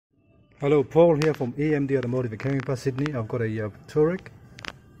Hello, Paul here from EMD Automotive in Sydney. I've got a Touareg,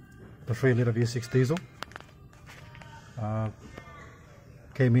 the 3-litre V6 diesel.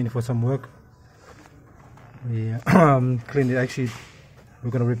 Came in for some work. We cleaned it. Actually, we're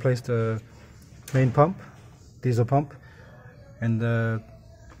going to replace the main pump, diesel pump, and the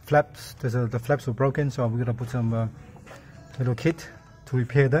flaps. The flaps were broken, so we're going to put some little kit to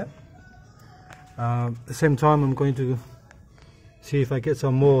repair that. At the same time, I'm going to see if I get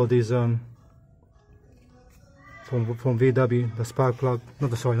some more of these from VW, the spark plug, not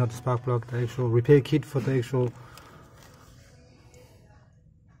the spark plug, the actual repair kit for the actual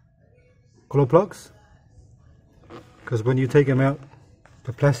glow plugs. Because when you take them out,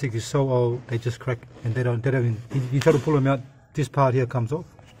 the plastic is so old, they just crack, and they don't even, you try to pull them out, this part here comes off,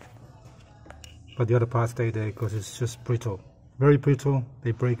 but the other parts stay there because it's just brittle, very brittle.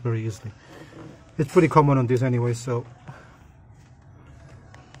 They break very easily. It's pretty common on this anyway, so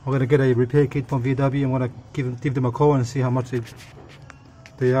I'm going to get a repair kit from VW. I'm going to give them a call and see how much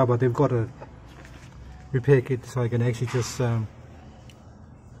they are, but they've got a repair kit, so I can actually just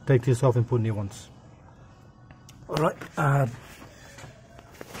take this off and put new ones. Alright, and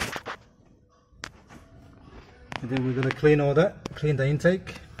then we're going to clean all that, clean the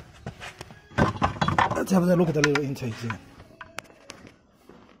intake. Let's have a look at the little intake here.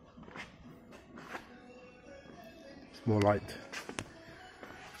 It's more light.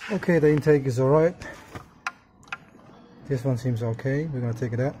 Okay, the intake is alright. This one seems okay. We're going to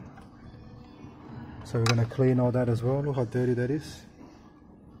take it out. So we're going to clean all that as well. Look how dirty that is.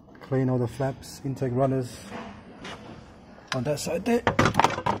 Clean all the flaps, intake runners on that side there.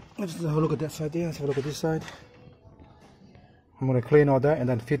 Let's have a look at that side there. Let's have a look at this side. I'm going to clean all that and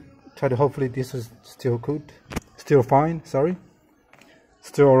then try to, hopefully this is still good. Still fine, sorry.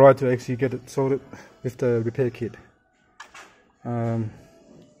 Still alright to actually get it sorted with the repair kit.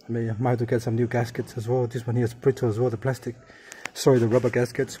 I might have to get some new gaskets as well. This one here is brittle as well, the plastic, sorry, the rubber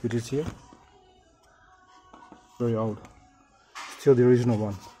gaskets which is here. Very old. Still the original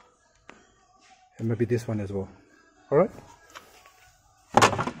one. And maybe this one as well. Alright.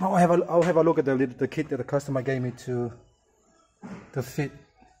 Now I'll have a look at the kit that the customer gave me to fit,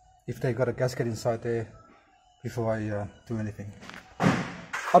 if they got a gasket inside there, before I do anything.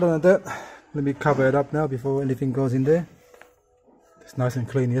 Other than that, let me cover it up now before anything goes in there. It's nice and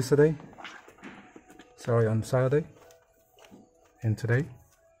clean yesterday, sorry, on Saturday and today.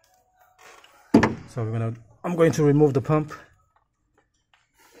 So I'm going to remove the pump,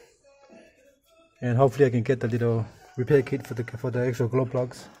 and hopefully I can get the little repair kit for the actual glow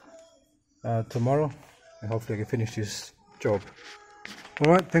plugs tomorrow, and hopefully I can finish this job.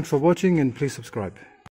 Alright, thanks for watching and please subscribe.